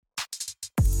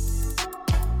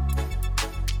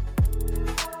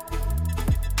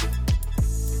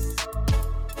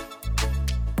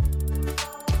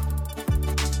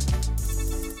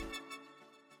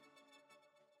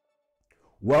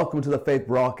Welcome to the Faith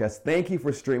Broadcast. Thank you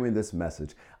for streaming this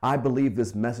message. I believe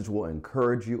this message will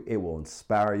encourage you, it will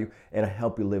inspire you, it'll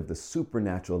help you live the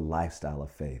supernatural lifestyle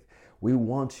of faith. We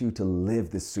want you to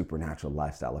live this supernatural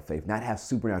lifestyle of faith, not have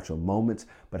supernatural moments,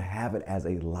 but have it as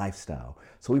a lifestyle.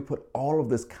 So we put all of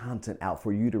this content out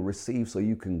for you to receive so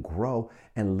you can grow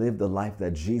and live the life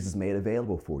that Jesus made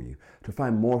available for you. To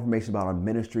find more information about our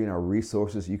ministry and our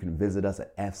resources, you can visit us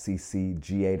at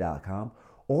fccga.com.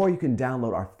 Or you can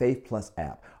download our Faith Plus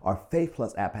app. Our Faith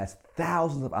Plus app has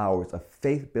thousands of hours of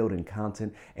faith-building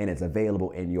content, and it's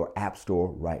available in your app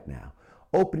store right now.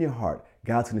 Open your heart.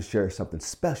 God's going to share something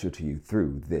special to you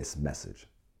through this message.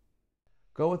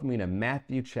 Go with me to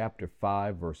Matthew chapter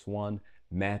 5, verse 1.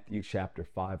 Matthew chapter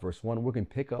 5, verse 1. We're going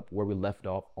to pick up where we left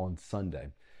off on Sunday.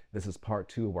 This is part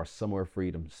 2 of our Summer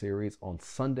Freedom series. On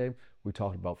Sunday, we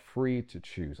talked about free to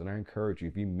choose. And I encourage you,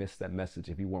 if you missed that message,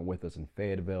 if you weren't with us in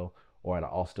Fayetteville, or at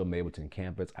our Austin Mableton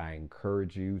campus, I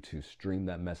encourage you to stream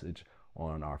that message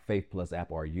on our Faith Plus app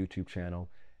or our YouTube channel,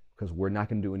 because we're not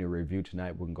going to do any review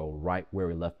tonight. We're going to go right where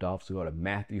we left off. So go to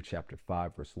Matthew chapter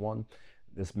 5, verse 1.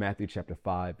 This Matthew chapter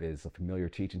 5 is a familiar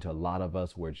teaching to a lot of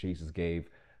us, where Jesus gave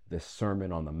this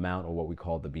Sermon on the Mount, or what we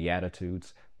call the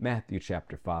Beatitudes. Matthew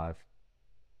chapter 5,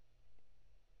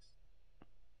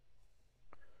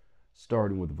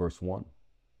 starting with verse 1.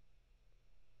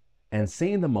 And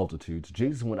seeing the multitudes,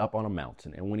 Jesus went up on a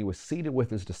mountain, and when he was seated with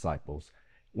his disciples,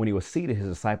 his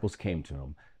disciples came to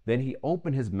him. Then he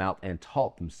opened his mouth and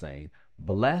taught them, saying,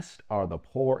 Blessed are the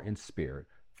poor in spirit,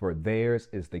 for theirs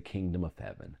is the kingdom of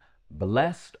heaven.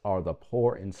 Blessed are the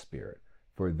poor in spirit,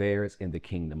 for theirs is the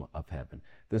kingdom of heaven.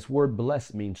 This word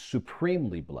blessed means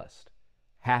supremely blessed,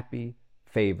 happy,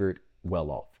 favored, well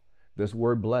off. This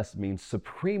word blessed means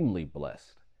supremely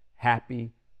blessed,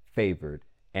 happy, favored,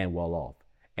 and well off.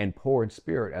 And poor in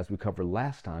spirit, as we covered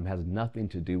last time, has nothing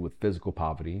to do with physical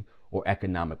poverty or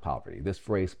economic poverty. This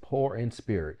phrase, poor in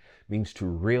spirit, means to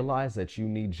realize that you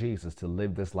need Jesus to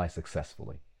live this life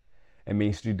successfully. It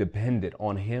means to be dependent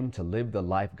on him to live the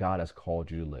life God has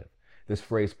called you to live. This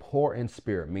phrase, poor in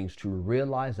spirit, means to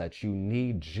realize that you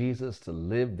need Jesus to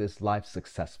live this life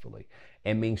successfully.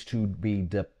 It means to be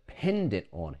dependent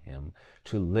on him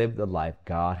to live the life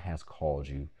God has called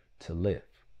you to live.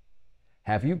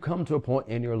 Have you come to a point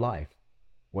in your life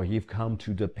where you've come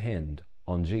to depend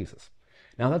on Jesus?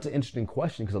 Now, that's an interesting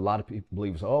question, because a lot of people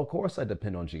believe, oh, of course I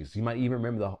depend on Jesus. You might even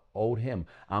remember the old hymn,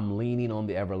 I'm leaning on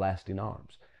the everlasting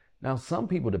arms. Now, some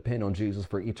people depend on Jesus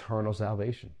for eternal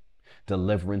salvation,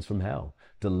 deliverance from hell,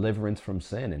 deliverance from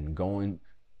sin, and going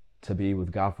to be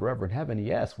with God forever in heaven.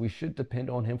 Yes, we should depend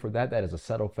on him for that. That is a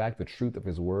settled fact. The truth of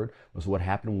his word was what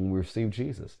happened when we received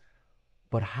Jesus.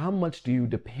 But how much do you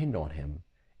depend on him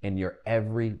in your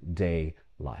everyday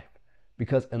life?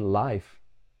 Because in life,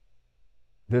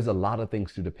 there's a lot of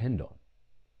things to depend on.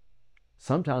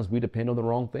 Sometimes we depend on the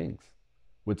wrong things,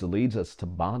 which leads us to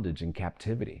bondage and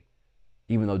captivity,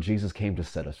 even though Jesus came to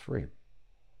set us free.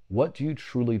 What do you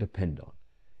truly depend on?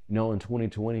 You know, in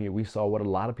 2020, we saw what a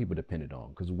lot of people depended on,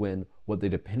 because when what they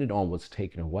depended on was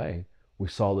taken away, we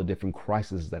saw the different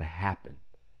crises that happened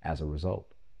as a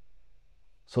result.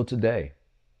 So today,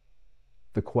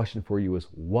 the question for you is,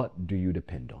 what do you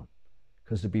depend on?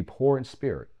 Because to be poor in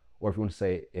spirit, or if you want to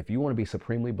say, if you want to be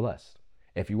supremely blessed,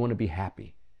 if you want to be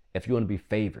happy, if you want to be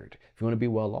favored, if you want to be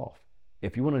well off,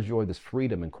 if you want to enjoy this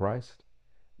freedom in Christ,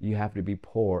 you have to be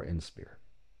poor in spirit.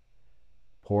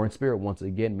 Poor in spirit, once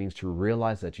again, means to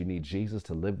realize that you need Jesus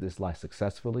to live this life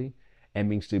successfully, and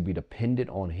means to be dependent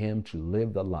on him to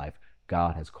live the life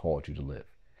God has called you to live.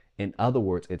 In other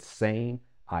words, it's saying,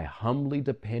 I humbly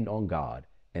depend on God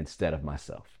instead of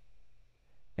myself.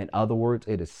 In other words,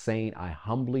 it is saying, I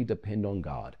humbly depend on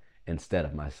God instead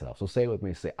of myself. So say it with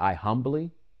me. Say, I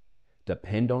humbly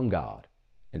depend on God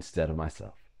instead of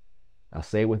myself. Now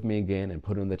say it with me again and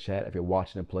put it in the chat. If you're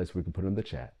watching in a place where you can put it in the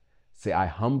chat. Say, I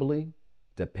humbly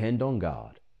depend on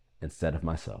God instead of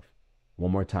myself.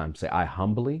 One more time. Say, I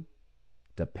humbly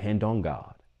depend on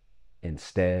God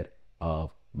instead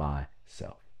of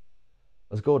myself.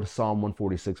 Let's go to Psalm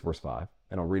 146, verse 5.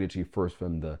 And I'll read it to you first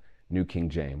from the New King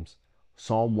James.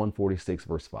 Psalm 146,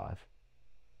 verse 5.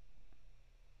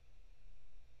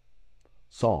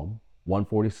 Psalm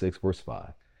 146, verse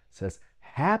 5 says,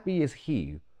 Happy is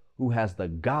he who has the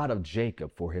God of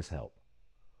Jacob for his help,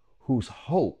 whose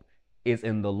hope is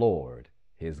in the Lord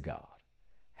his God.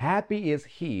 Happy is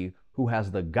he who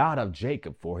has the God of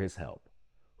Jacob for his help,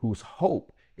 whose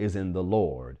hope is in the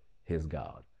Lord his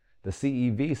God. The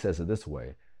CEV says it this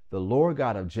way: the Lord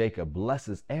God of Jacob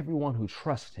blesses everyone who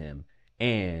trusts him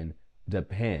and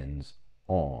depends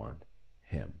on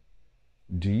him.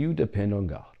 Do you depend on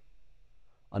God?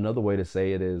 Another way to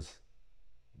say it is,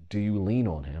 Do you lean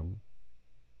on him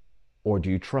or do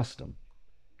you trust him?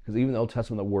 Because even in the Old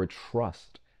Testament, the word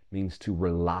trust means to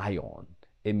rely on.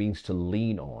 It means to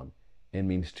lean on. It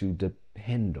means to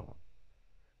depend on.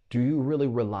 Do you really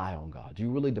rely on God? Do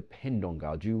you really depend on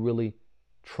God? Do you really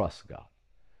trust God?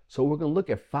 So we're going to look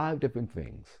at 5 different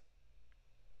things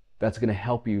that's going to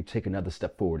help you take another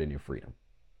step forward in your freedom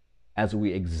as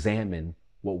we examine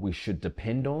what we should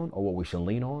depend on or what we should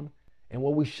lean on and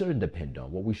what we shouldn't depend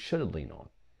on, what we shouldn't lean on.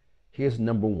 Here's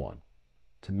number 1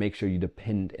 to make sure you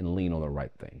depend and lean on the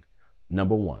right thing.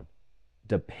 Number 1,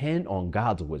 depend on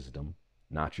God's wisdom,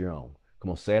 not your own.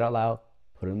 Come on, say it out loud,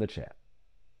 put it in the chat.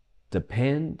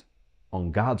 Depend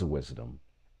on God's wisdom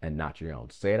and not your own.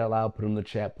 Say it out loud, put it in the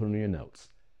chat, put it in your notes.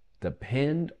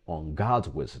 Depend on God's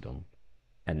wisdom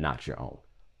and not your own.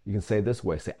 You can say it this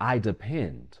way, say, I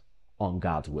depend on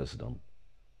God's wisdom,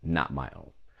 not my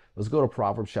own. Let's go to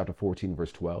Proverbs chapter 14,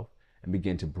 verse 12, and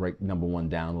begin to break number 1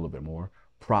 down a little bit more.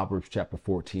 Proverbs chapter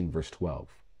 14, verse 12.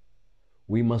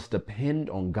 We must depend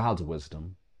on God's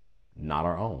wisdom, not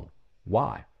our own.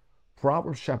 Why?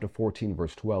 Proverbs chapter 14,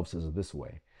 verse 12 says it this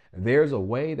way. There's a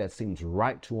way that seems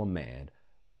right to a man,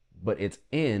 but its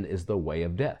end is the way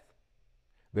of death.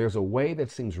 There's a way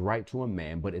that seems right to a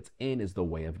man, but its end is the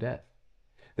way of death.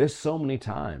 There's so many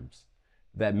times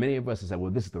that many of us have said,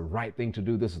 well, this is the right thing to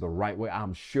do. This is the right way.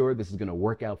 I'm sure this is going to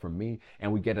work out for me.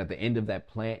 And we get at the end of that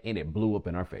plan and it blew up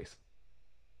in our face.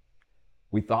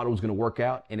 We thought it was going to work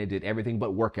out and it did everything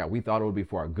but work out. We thought it would be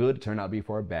for our good. It turned out to be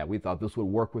for our bad. We thought this would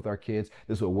work with our kids.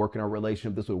 This would work in our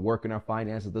relationship. This would work in our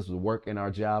finances. This would work in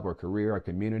our job or career or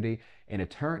community. And it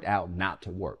turned out not to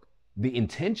work. The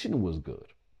intention was good.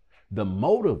 The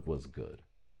motive was good.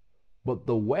 But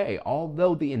the way,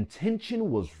 although the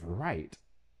intention was right,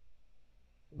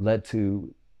 led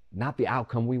to not the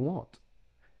outcome we want.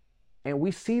 And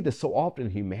we see this so often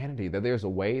in humanity, that there's a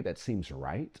way that seems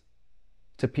right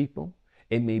to people.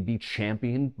 It may be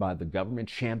championed by the government,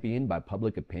 championed by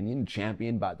public opinion,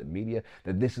 championed by the media,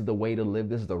 that this is the way to live,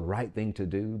 this is the right thing to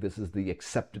do, this is the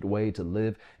accepted way to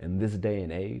live in this day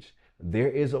and age. There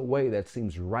is a way that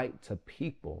seems right to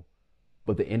people,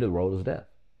 but the end of the road is death.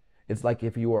 It's like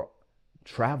if you are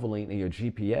traveling and your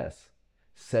GPS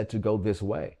said to go this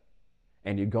way,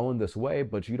 and you're going this way,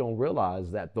 but you don't realize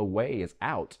that the way is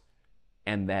out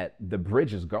and that the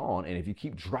bridge is gone. And if you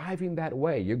keep driving that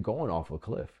way, you're going off a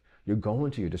cliff. You're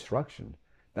going to your destruction.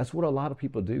 That's what a lot of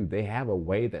people do. They have a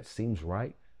way that seems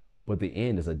right, but the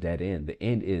end is a dead end. The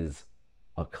end is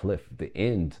a cliff. The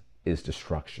end is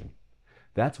destruction.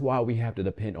 That's why we have to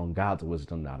depend on God's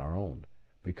wisdom, not our own,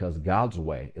 because God's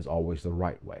way is always the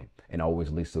right way and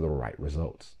always leads to the right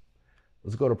results.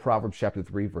 Let's go to Proverbs chapter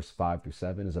 3, verse 5 through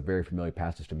 7. It's a very familiar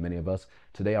passage to many of us.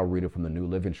 Today I'll read it from the New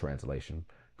Living Translation.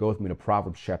 Go with me to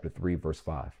Proverbs chapter 3, verse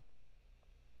 5.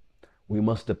 We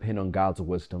must depend on God's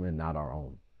wisdom and not our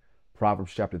own.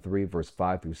 Proverbs chapter 3, verse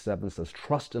 5 through 7 says,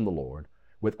 trust in the Lord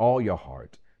with all your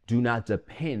heart. Do not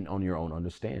depend on your own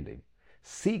understanding.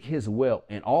 Seek his will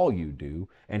in all you do,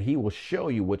 and he will show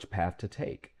you which path to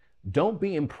take. Don't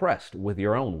be impressed with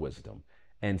your own wisdom.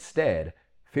 Instead,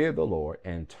 fear the Lord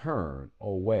and turn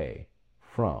away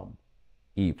from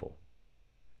evil.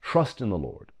 Trust in the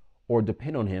Lord, or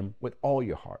depend on him with all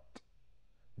your heart.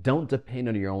 Don't depend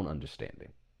on your own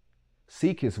understanding.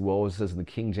 Seek his will, it says in the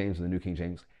King James and the New King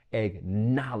James,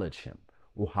 acknowledge him.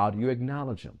 Well, how do you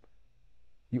acknowledge him?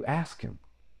 You ask him.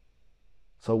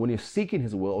 So when you're seeking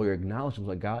his will or you're acknowledging,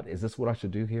 like, God, is this what I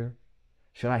should do here?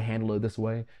 Should I handle it this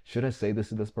way? Should I say this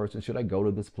to this person? Should I go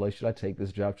to this place? Should I take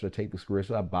this job? Should I take this career?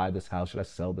 Should I buy this house? Should I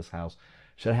sell this house?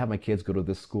 Should I have my kids go to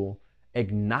this school?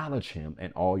 Acknowledge him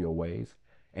in all your ways,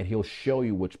 and he'll show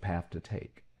you which path to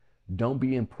take. Don't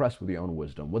be impressed with your own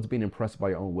wisdom. What's being impressed by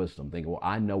your own wisdom? Thinking, well,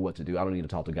 I know what to do. I don't need to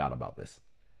talk to God about this.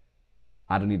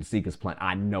 I don't need to seek his plan.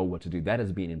 I know what to do. That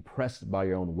is being impressed by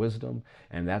your own wisdom,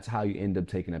 and that's how you end up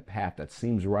taking a path that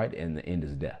seems right, and the end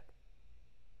is death.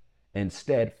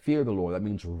 Instead, fear the Lord. That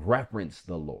means reverence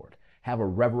the Lord. Have a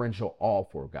reverential awe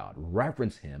for God.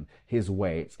 Reverence him, his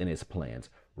ways, and his plans.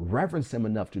 Reverence him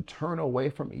enough to turn away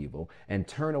from evil and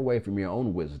turn away from your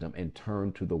own wisdom and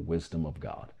turn to the wisdom of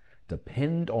God.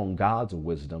 Depend on God's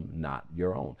wisdom, not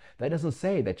your own. That doesn't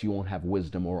say that you won't have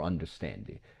wisdom or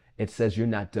understanding. It says you're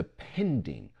not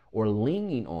depending or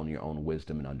leaning on your own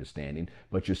wisdom and understanding,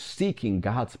 but you're seeking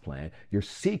God's plan. You're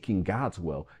seeking God's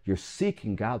will. You're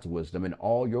seeking God's wisdom in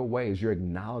all your ways. You're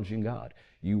acknowledging God.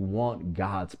 You want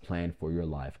God's plan for your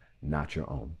life, not your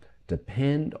own.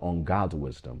 Depend on God's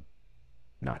wisdom,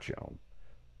 not your own.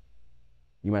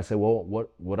 You might say, well,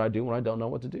 what do I do when I don't know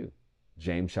what to do?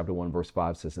 James chapter 1, verse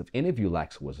 5 says, if any of you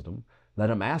lacks wisdom, Let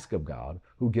him ask of God,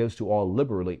 who gives to all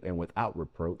liberally and without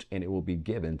reproach, and it will be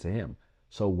given to him.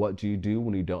 So what do you do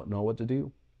when you don't know what to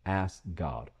do? Ask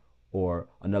God. Or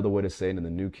another way to say it in the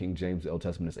New King James, the Old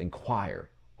Testament, is inquire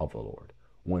of the Lord.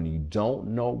 When you don't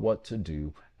know what to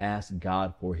do, ask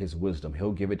God for his wisdom.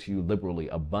 He'll give it to you liberally,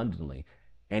 abundantly.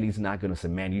 And he's not going to say,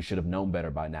 man, you should have known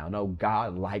better by now. No,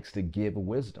 God likes to give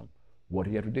wisdom. What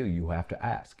do you have to do? You have to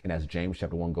ask. And as James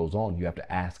chapter 1 goes on, you have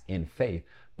to ask in faith,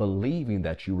 believing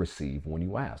that you receive when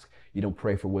you ask. You don't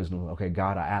pray for wisdom. Okay,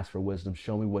 God, I ask for wisdom.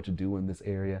 Show me what to do in this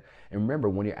area. And remember,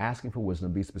 when you're asking for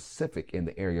wisdom, be specific in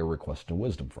the area you're requesting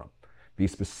wisdom from. Be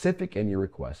specific in your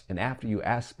request. And after you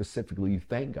ask specifically, you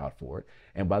thank God for it.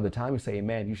 And by the time you say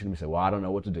amen, you shouldn't be saying, well, I don't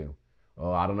know what to do.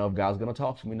 Oh, I don't know if God's going to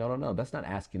talk to me. No. That's not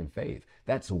asking in faith.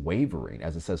 That's wavering.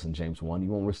 As it says in James 1, you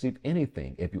won't receive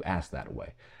anything if you ask that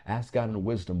way. Ask God in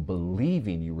wisdom,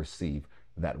 believing you receive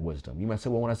that wisdom. You might say,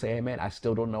 well, when I say amen, I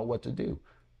still don't know what to do.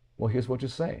 Well, here's what you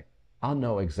say. I'll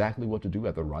know exactly what to do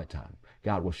at the right time.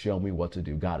 God will show me what to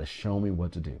do. God has shown me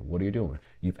what to do. What are you doing?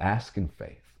 You've asked in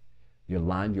faith. You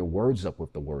line your words up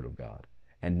with the word of God.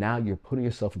 And now you're putting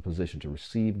yourself in position to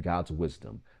receive God's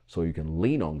wisdom so you can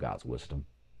lean on God's wisdom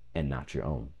and not your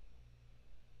own.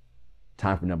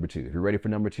 Time for number 2. If you're ready for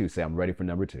number 2, say, I'm ready for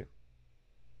number 2.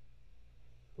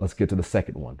 Let's get to the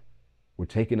second one. We're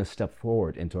taking a step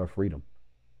forward into our freedom.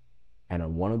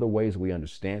 And one of the ways we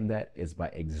understand that is by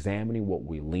examining what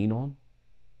we lean on,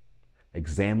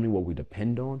 examining what we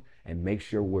depend on, and make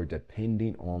sure we're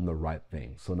depending on the right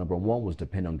thing. So number 1 was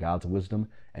depend on God's wisdom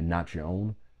and not your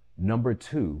own. Number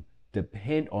 2,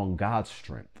 depend on God's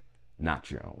strength,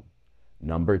 not your own.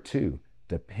 Number 2,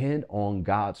 depend on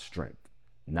God's strength,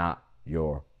 not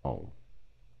your own.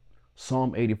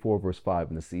 Psalm 84 verse 5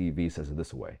 in the CEV says it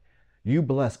this way. You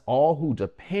bless all who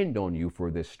depend on you for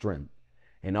this strength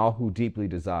and all who deeply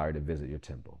desire to visit your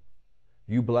temple.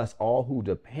 You bless all who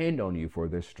depend on you for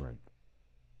their strength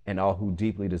and all who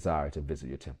deeply desire to visit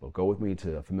your temple. Go with me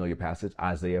to a familiar passage,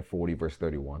 Isaiah 40 verse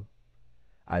 31.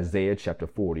 Isaiah chapter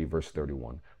 40 verse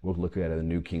 31. We'll look at it in the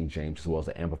New King James as well as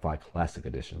the Amplified Classic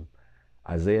Edition.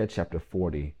 Isaiah chapter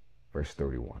 40 verse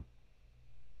 31.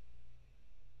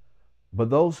 But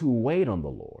those who wait on the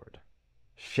Lord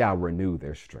shall renew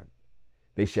their strength.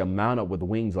 They shall mount up with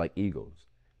wings like eagles.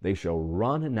 They shall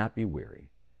run and not be weary.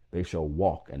 They shall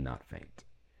walk and not faint.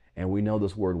 And we know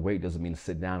this word wait doesn't mean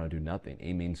sit down and do nothing.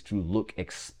 It means to look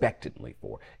expectantly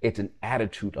for. It's an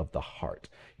attitude of the heart.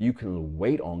 You can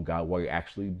wait on God while you're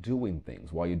actually doing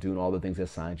things, while you're doing all the things that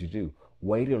assigned you to do.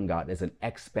 Waiting on God is an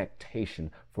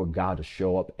expectation for God to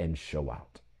show up and show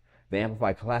out. The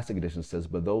Amplified Classic Edition says,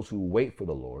 but those who wait for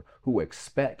the Lord, who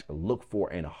expect, look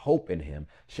for, and hope in him,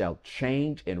 shall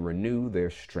change and renew their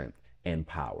strength and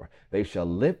power. They shall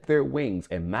lift their wings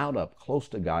and mount up close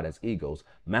to God as eagles,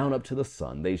 mount up to the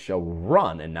sun. They shall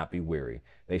run and not be weary.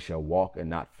 They shall walk and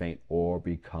not faint or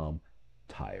become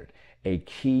tired. A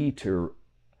key to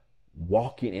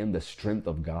walking in the strength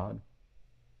of God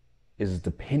is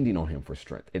depending on him for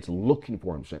strength. It's looking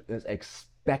for him strength. It's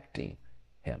expecting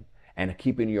him and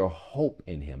keeping your hope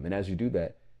in him. And as you do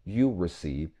that, you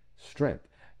receive strength.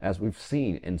 As we've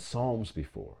seen in Psalms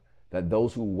before, that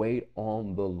those who wait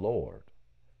on the Lord,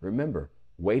 remember,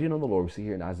 waiting on the Lord, we see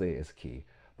here in Isaiah is key.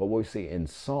 But what we see in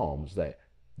Psalms that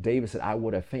David said, I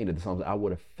would have fainted. The Psalms, I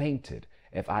would have fainted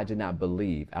if I did not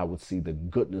believe I would see the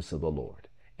goodness of the Lord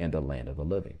and the land of the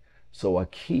living. So a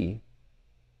key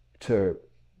to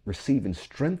receiving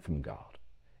strength from God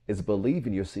is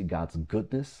believing you'll see God's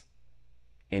goodness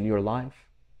in your life,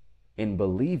 in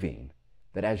believing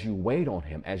that as you wait on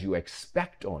him, as you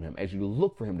expect on him, as you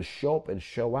look for him to show up and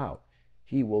show out,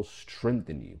 he will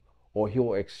strengthen you, or he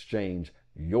will exchange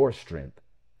your strength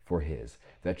for his,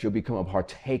 that you'll become a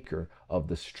partaker of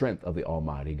the strength of the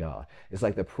Almighty God. It's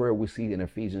like the prayer we see in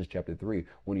Ephesians chapter 3,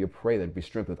 when you pray that it be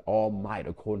strength with all might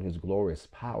according to his glorious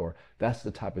power. That's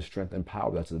the type of strength and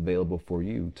power that's available for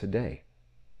you today.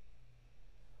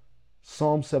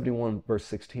 Psalm 71 verse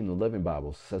 16, the Living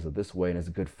Bible says it this way, and it's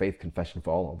a good faith confession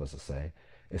for all of us to say.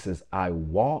 It says, I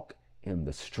walk in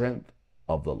the strength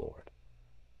of the Lord.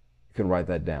 You can write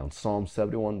that down. Psalm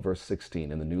 71 verse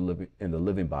 16 in the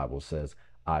Living Bible says,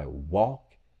 I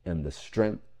walk in the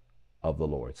strength of the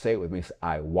Lord. Say it with me. Say,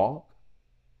 I walk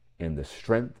in the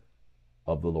strength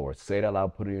of the Lord. Say it out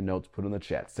loud, put it in your notes, put it in the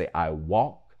chat. Say, I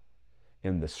walk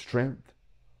in the strength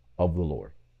of the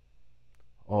Lord.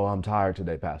 Oh, I'm tired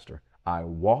today, Pastor. I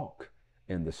walk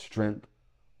in the strength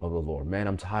of the Lord. Man,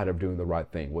 I'm tired of doing the right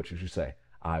thing. What should you say?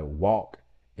 I walk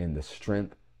in the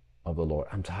strength of the Lord.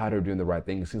 I'm tired of doing the right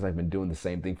thing. It seems like I've been doing the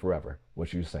same thing forever. What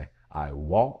should you say? I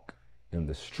walk in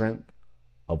the strength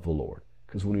of the Lord.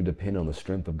 Because when you depend on the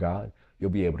strength of God, you'll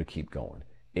be able to keep going.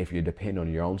 If you depend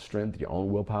on your own strength, your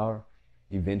own willpower,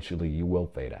 eventually you will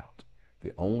fade out.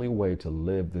 The only way to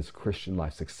live this Christian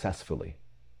life successfully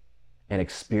and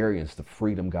experience the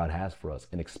freedom God has for us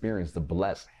and experience the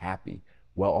blessed, happy,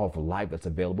 well-off life that's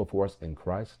available for us in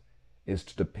Christ is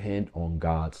to depend on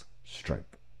God's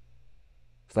strength.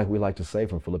 It's like we like to say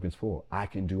from Philippians 4, I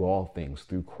can do all things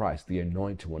through Christ, the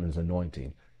anointed one, his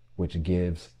anointing, which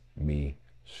gives me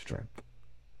strength.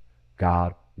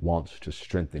 God wants to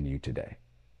strengthen you today.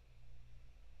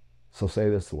 So say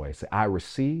this way, say, I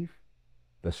receive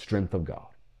the strength of God.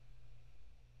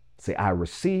 Say, I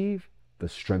receive the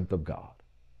strength of God.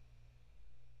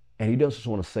 And you don't just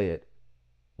want to say it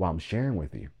while I'm sharing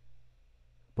with you,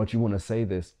 but you want to say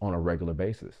this on a regular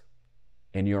basis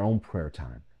in your own prayer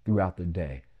time throughout the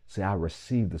day. Say, I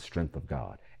receive the strength of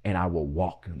God and I will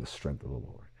walk in the strength of the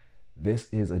Lord. This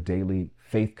is a daily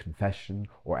faith confession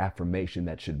or affirmation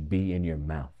that should be in your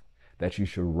mouth, that you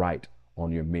should write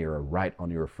on your mirror, write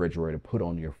on your refrigerator, put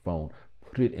on your phone,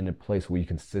 put it in a place where you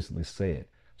consistently say it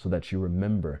so that you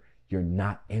remember you're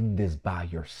not in this by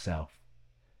yourself.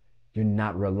 You're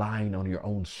not relying on your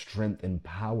own strength and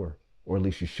power, or at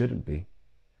least you shouldn't be,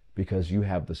 because you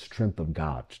have the strength of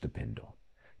God to depend on.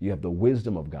 You have the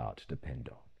wisdom of God to depend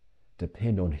on.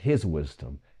 Depend on his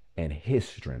wisdom and his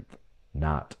strength,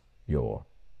 not your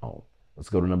own. Let's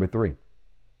go to number 3.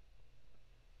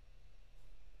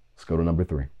 Let's go to number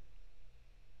 3.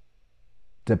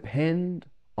 Depend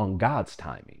on God's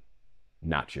timing,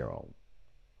 not your own.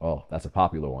 Oh, that's a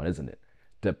popular one, isn't it?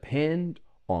 Depend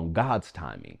on God's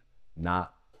timing,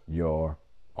 not your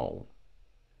own.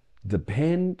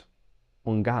 Depend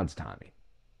on God's timing,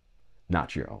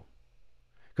 not your own.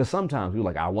 Because sometimes we're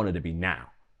like, I want it to be now.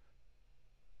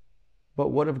 But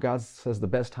what if God says the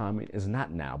best timing is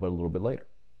not now, but a little bit later?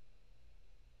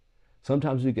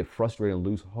 Sometimes we get frustrated and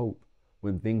lose hope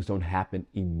when things don't happen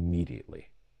immediately,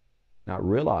 not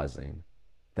realizing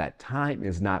that time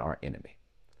is not our enemy.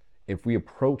 If we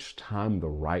approach time the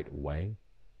right way,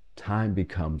 time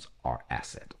becomes our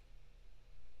asset.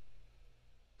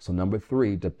 So number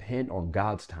 3, depend on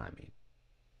God's timing,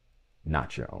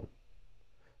 not your own.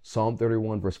 Psalm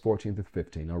 31, verse 14 through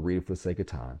 15, I'll read it for the sake of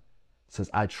time. It says,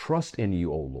 I trust in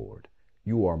you, O Lord.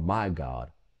 You are my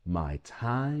God. My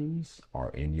times are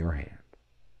in your hand.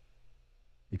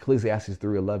 Ecclesiastes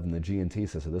 3:11, the G&T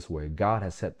says it this way, God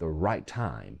has set the right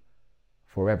time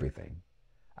for everything.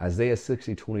 Isaiah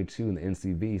 60:22 in the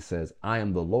NCV says, I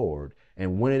am the Lord,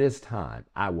 and when it is time,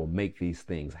 I will make these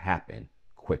things happen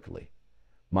quickly.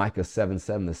 Micah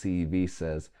 7:7, the CEV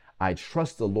says, I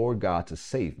trust the Lord God to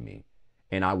save me,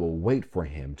 and I will wait for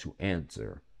him to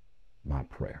answer my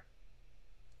prayer.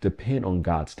 Depend on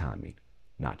God's timing,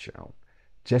 not your own.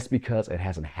 Just because it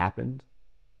hasn't happened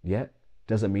yet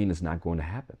doesn't mean it's not going to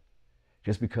happen.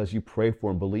 Just because you pray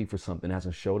for and believe for something that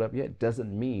hasn't showed up yet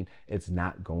doesn't mean it's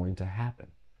not going to happen.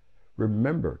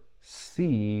 Remember,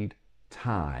 seed,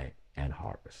 time, and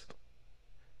harvest.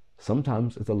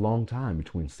 Sometimes it's a long time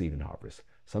between seed and harvest.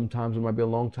 Sometimes it might be a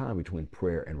long time between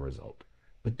prayer and result.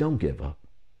 But don't give up.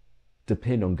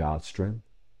 Depend on God's strength,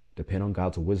 depend on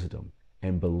God's wisdom,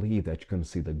 and believe that you're going to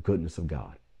see the goodness of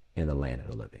God in the land of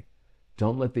the living.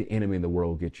 Don't let the enemy in the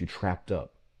world get you trapped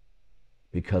up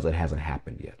because it hasn't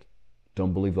happened yet.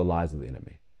 Don't believe the lies of the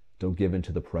enemy. Don't give in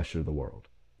to the pressure of the world.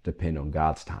 Depend on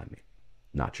God's timing,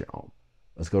 not your own.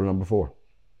 Let's go to number 4.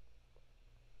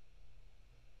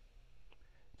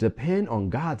 Depend on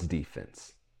God's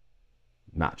defense,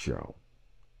 not your own.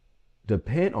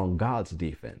 Depend on God's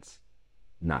defense,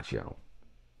 not your own.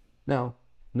 Now,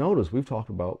 notice we've talked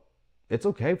about it's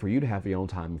okay for you to have your own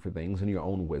timing for things and your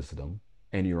own wisdom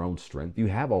and your own strength. You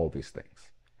have all these things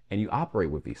and you operate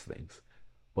with these things,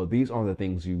 but these are the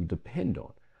things you depend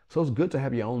on. So it's good to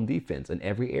have your own defense in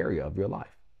every area of your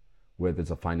life, whether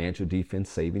it's a financial defense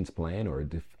savings plan or a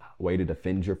way to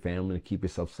defend your family and keep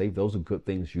yourself safe. Those are good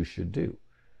things you should do,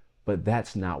 but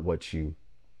that's not what you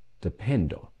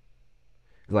depend on.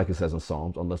 Like it says in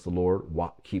Psalms, unless the Lord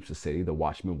keeps the city, the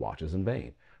watchman watches in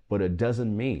vain. But it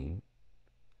doesn't mean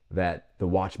that the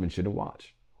watchman shouldn't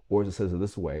watch. Or as it says it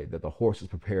this way, that the horse is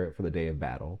prepared for the day of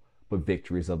battle, but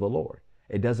victory is of the Lord.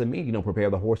 It doesn't mean you don't prepare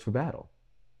the horse for battle,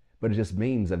 but it just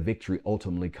means that victory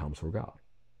ultimately comes from God.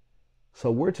 So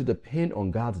we're to depend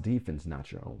on God's defense,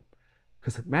 not your own.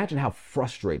 Because imagine how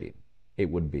frustrating it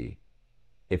would be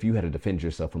if you had to defend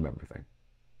yourself from everything.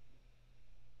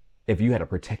 If you had to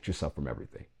protect yourself from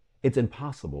everything. It's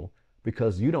impossible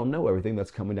because you don't know everything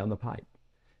that's coming down the pipe.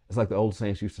 It's like the old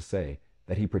saints used to say,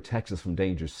 that he protects us from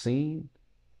dangers seen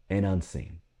and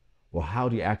unseen. Well, how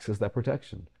do you access that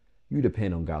protection? You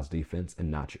depend on God's defense and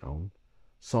not your own.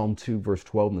 Psalm 2 verse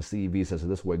 12 in the CEV says it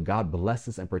this way: God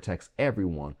blesses and protects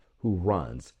everyone who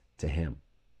runs to him.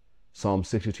 Psalm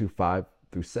 62 5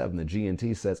 through 7, the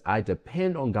GNT says, I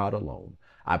depend on God alone.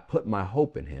 I put my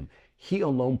hope in him. He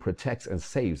alone protects and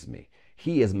saves me.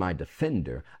 He is my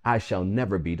defender. I shall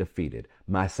never be defeated.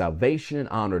 My salvation and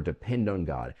honor depend on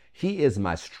God. He is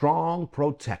my strong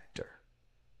protector.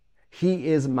 He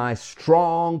is my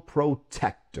strong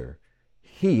protector.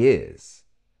 He is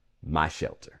my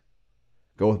shelter.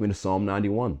 Go with me to Psalm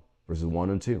 91, verses 1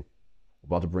 and 2. We're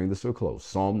about to bring this to a close.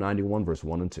 Psalm 91, verse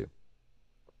 1 and 2.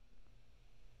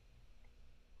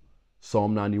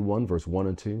 Psalm 91, verse 1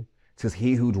 and 2 says,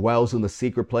 He who dwells in the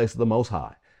secret place of the Most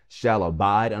High shall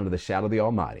abide under the shadow of the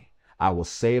Almighty. I will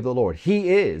save the Lord. He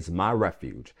is my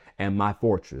refuge and my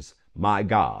fortress, my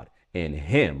God. In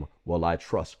him will I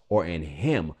trust, or in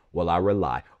him will I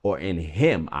rely, or in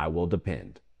him I will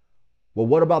depend. Well,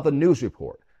 what about the news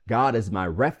report? God is my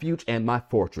refuge and my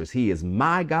fortress. He is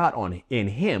my God. In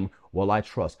him will I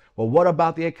trust. Well, what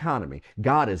about the economy?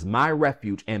 God is my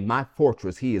refuge and my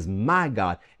fortress. He is my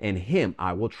God. In him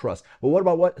I will trust. Well, what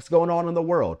about what's going on in the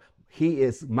world? He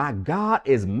is my God,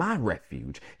 is my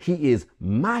refuge. He is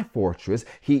my fortress.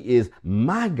 He is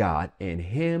my God. In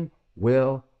him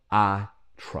will I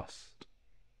trust.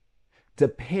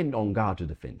 Depend on God to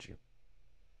defend you.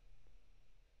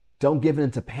 Don't give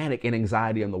in to panic and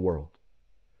anxiety in the world.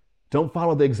 Don't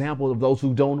follow the example of those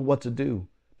who don't know what to do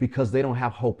because they don't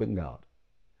have hope in God.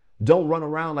 Don't run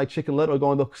around like Chicken Little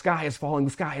going, the sky is falling,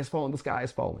 the sky is falling, the sky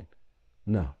is falling.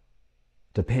 No.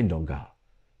 Depend on God.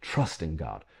 Trust in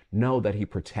God. Know that he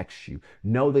protects you.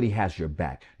 Know that he has your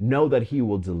back. Know that he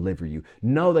will deliver you.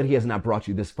 Know that he has not brought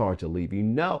you this far to leave you.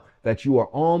 Know that you are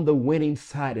on the winning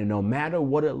side, and no matter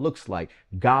what it looks like,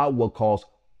 God will cause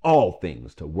all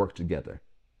things to work together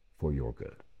for your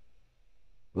good.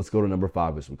 Let's go to number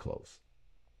 5 as we close.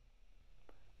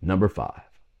 Number 5,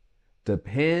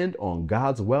 depend on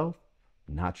God's wealth,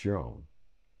 not your own.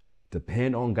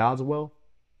 Depend on God's wealth,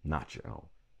 not your own.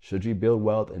 Should you build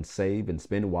wealth and save and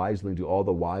spend wisely and do all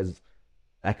the wise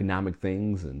economic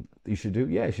things and you should do?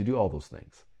 Yeah, you should do all those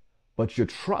things. But your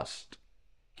trust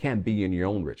can't be in your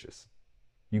own riches.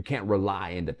 You can't rely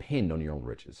and depend on your own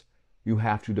riches. You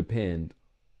have to depend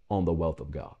on the wealth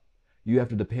of God. You have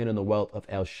to depend on the wealth of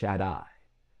El Shaddai,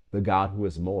 the God who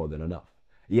is more than enough.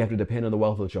 You have to depend on the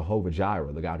wealth of Jehovah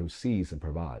Jireh, the God who sees and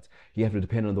provides. You have to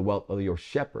depend on the wealth of your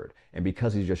shepherd. And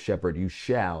because he's your shepherd, you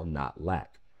shall not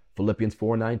lack. Philippians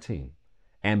 4:19.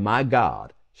 And my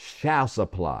God shall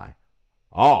supply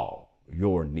all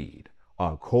your need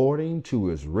according to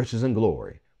his riches and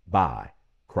glory by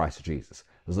Christ Jesus.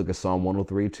 Let's look at Psalm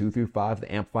 103, 2 through 5,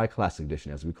 the Amplified Classic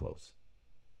Edition as we close.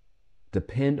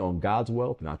 Depend on God's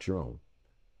wealth, not your own.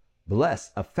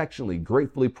 Bless, affectionately,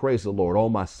 gratefully praise the Lord, O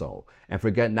my soul, and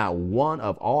forget not one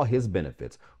of all his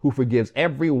benefits, who forgives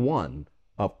every one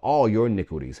of all your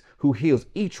iniquities, who heals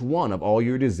each one of all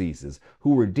your diseases,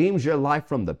 who redeems your life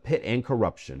from the pit and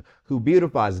corruption, who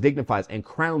beautifies, dignifies, and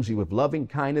crowns you with loving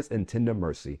kindness and tender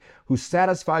mercy, who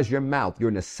satisfies your mouth,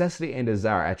 your necessity and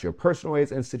desire at your personal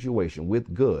age and situation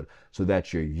with good, so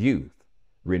that your youth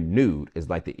renewed is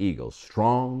like the eagle,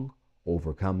 strong,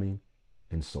 overcoming,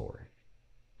 and soaring.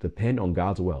 Depend on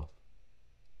God's wealth,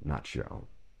 not your own.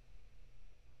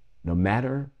 No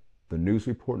matter the news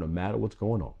report, no matter what's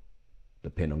going on,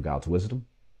 depend on God's wisdom,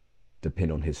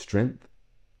 depend on his strength,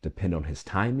 depend on his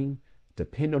timing,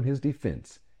 depend on his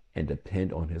defense, and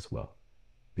depend on his wealth.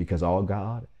 Because our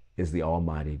God is the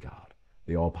Almighty God,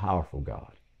 the all-powerful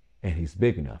God, and he's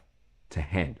big enough to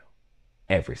handle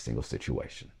every single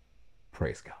situation.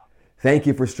 Praise God. Thank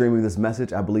you for streaming this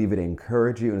message. I believe it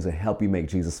encouraged you and is going to help you make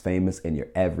Jesus famous in your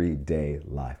everyday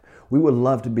life. We would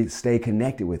love to stay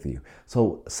connected with you.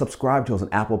 So subscribe to us on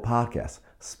Apple Podcasts,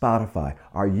 Spotify,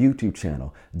 our YouTube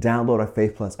channel, download our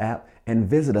Faith Plus app, and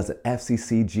visit us at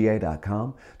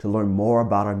fccga.com to learn more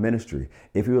about our ministry.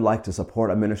 If you would like to support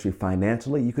our ministry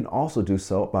financially, you can also do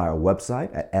so by our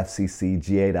website at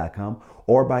fccga.com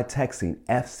or by texting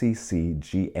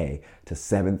FCCGA to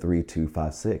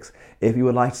 73256. If you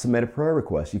would like to submit a prayer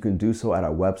request, you can do so at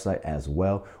our website as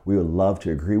well. We would love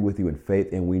to agree with you in faith,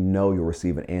 and we know you'll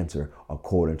receive an answer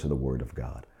according to the Word of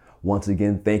God. Once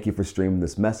again, thank you for streaming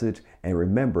this message. And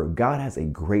remember, God has a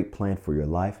great plan for your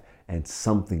life, and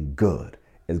something good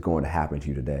is going to happen to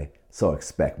you today. So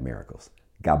expect miracles.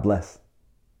 God bless.